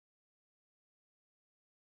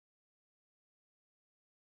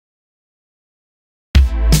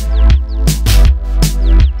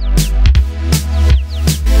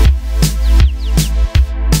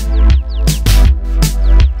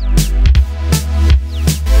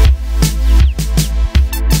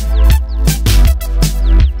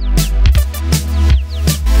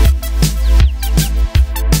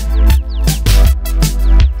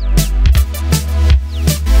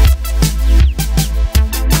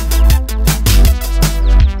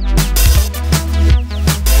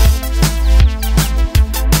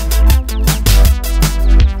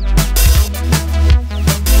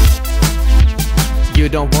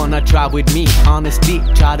try with me. Honestly,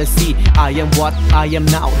 try to see I am what I am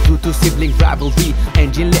now due to sibling rivalry.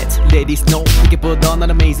 N-Jin, let ladies know we can put on an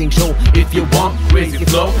amazing show. If you want crazy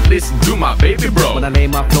flow, listen to my baby bro. When I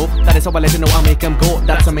name my flow, that is how I let you know I make them go.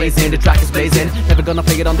 That's amazing, the track is blazing. Never gonna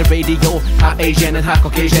play it on the radio. Half Asian and half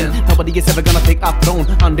Caucasian. Nobody is ever gonna take up throne.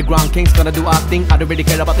 Underground kings gonna do our thing. I don't really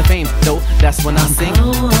care about the fame, though that's when I sing.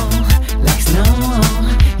 Like snow,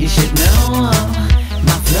 you should know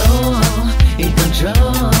my flow in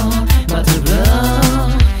control, but to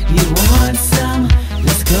blow. You want some?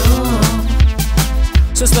 Let's go.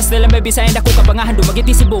 Suspas nila may bisayan ako kapangahan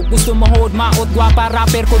dumagiti Cebu. Gusto mo hold maot gwapa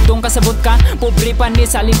rapper kudong kasabot ka. Pobre pani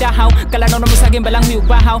sa lindahaw. Kalano na musagin balang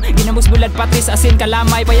hiubahaw. Ginamos bulad patris asin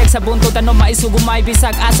kalamay. Payag sa bunto tanong maisugumay.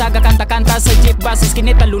 Bisag asaga kanta-kanta sa jeep basis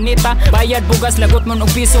kinita lunita. Bayad bugas lagot mo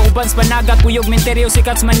og piso. Ubans panagat kuyog menteryo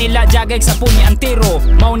sikats Manila. Jag-X sa puni antiro.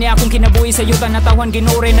 Mao ni akong kinabuhi sa yutan natawan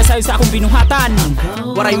ginore na sayo sa akong binuhatan.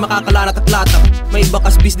 Waray makakalanat at latak. May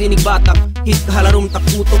bakas bis dinig batak. Hit kahalarom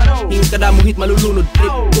takuto. Hing kadamo hit malulunod.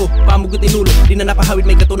 Trip ko, pamugot inulo. Di na napahawid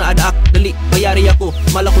may kato na adaak. Dali, bayari ako,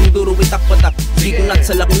 malakong duro itak patak. Di ko nat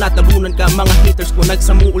sa lakunat, tabunan ka. Mga haters ko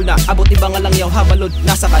nagsamuol na. Abot iba nga lang yaw habalod.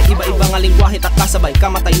 Nasa ka, iba-iba nga lingwahe tak kasabay.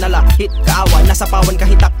 Kamatay na lahit, kaawa. Nasa pawan ka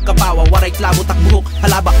hitak, kapawa. Waray klabo, takbuhok,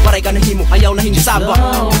 halaba. Waray ka nahimo, ayaw na hindi saba.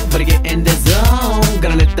 But get in the zone.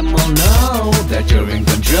 Gonna let them all know that you're in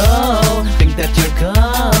control. Think that you're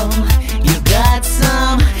cold. You got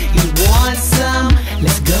some, you want some.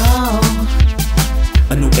 Let's go.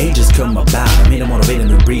 A new age has come about, made them motivate a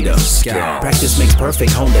new breed of scout. Practice makes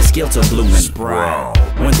perfect, hone that skill to bloom and sprout.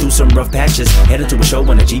 Went through some rough patches, headed to a show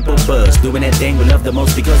when a Jeep will buzz. Doing that thing we love the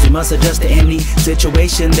most because we must adjust to any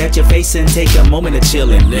situation that you're facing. Take a moment to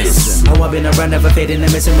chill and listen. Oh, I've been around, never fading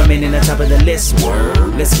and missing, remaining on top of the list. Word,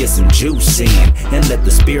 let's get some juice in and let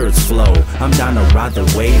the spirits flow. I'm down to ride the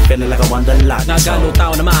wave, feeling like I won the lot. Nagano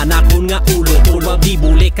tao na maanakon nga ulo, ulo di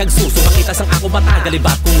bulik kag suso. Makita sang ako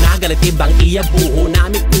batagalibat kung nagalit ibang iya buho.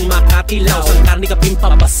 Namit kung makatilaw sang karni ka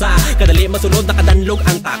pimpabasa. Kadali masunod na kadanlog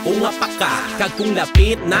ang tako nga paka. Kag kung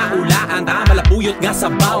lapit na ulaan ta malapuyot nga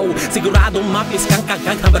sabaw. Siguradong mapis kang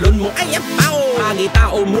kagkag habalon mo ay apaw. Pangita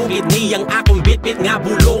o mugid niyang akong bitbit nga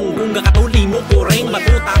bulong. Kung kakatuli mo koreng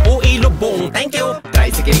matuta o ilubong. Thank you.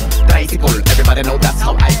 Tricycle, tricycle, everybody know that's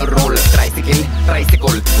how I roll. Tricycle,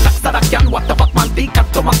 tricycle, saksarakyan, what the fuck man, tikat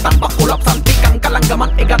tumaktan, bakulap santikan, kalanggaman,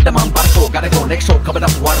 igadamang barko. Got a connection, covered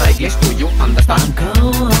up Waray, yes, do you understand? I'm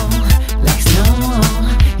cold, like snow,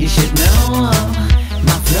 you should know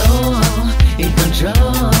my flow in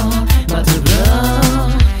control, but to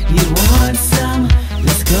blow. You want some?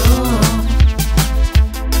 Let's go.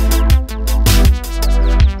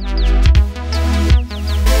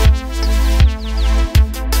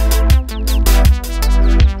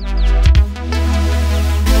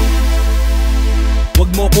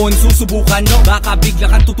 Huwag mo kon susubukan, no? Baka bigla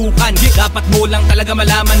kang tutukan. Dapat mo lang talaga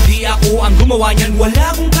malaman, di ako ang gumawa niyan. Wala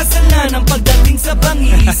akong kasalanan pagdating sa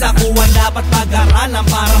bangis. Ako ang dapat pag-aralan,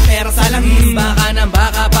 parang pera sa langis. Baka ng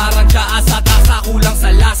baka, parang tsaa sa tasa. Kulang sa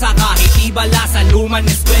lasa, kahit ibala sa lumang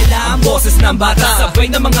eskwela. Ang boses ng bata, sabay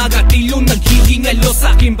na mga gatilyo naghihingalo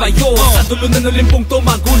sa aking bayo. Sa dulo na nulimpong to,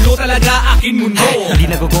 magulo talaga akin mundo. Hindi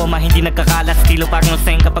nagugoma, hindi nagkakalat. Estilo parang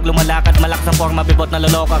seng kapag lumalakad. Malakas ang forma, bibot na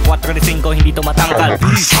loloka. 4 de 5, hindi to matangkal.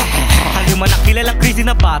 Hali mo nakilalang crazy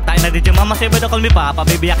na bata. Na DJ mama say bedo call me papa.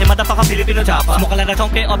 Baby Yacky madapaka Filipino chapa. Mo ka lang na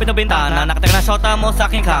chonke, open na bintana. Nakatag na shota mo sa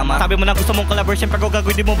aking kama. Sabi mo na gusto mong collaboration, pero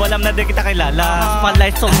gagawin di mo balam na di kita kilala.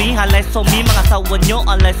 Spotlight so me, highlight so me. Mga sawa nyo,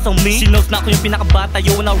 unless so me. She knows na ako yung pinakabata.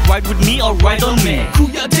 You wanna ride with me or ride on me?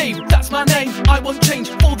 Kuya Dave, that's my name. I won't change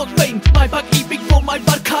for the fame. My pag-ibig for my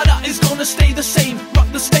barkada is gonna stay the same. Rock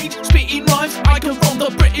the stage, spitting rhymes. I come from the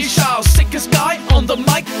British Isles. Sickest guy on the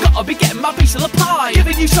mic. Gotta be getting my piece of the pie.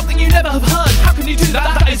 Giving you something you never have heard. How can you do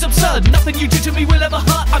that? That is absurd. Nothing you do to me will ever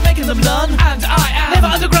hurt. I'm making them learn, and I am never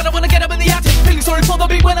underground. I wanna get up in the attic. Feeling sorry for the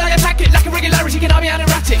beat when I attack it. Lack of regularity, can I be an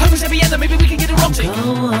erratic? Hope it's every end, maybe we can get erotic.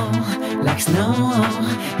 Cold, like snow,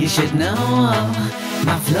 you should know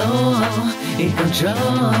my flow in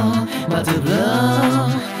control, but to blow.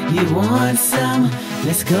 You want some?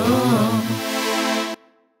 Let's go.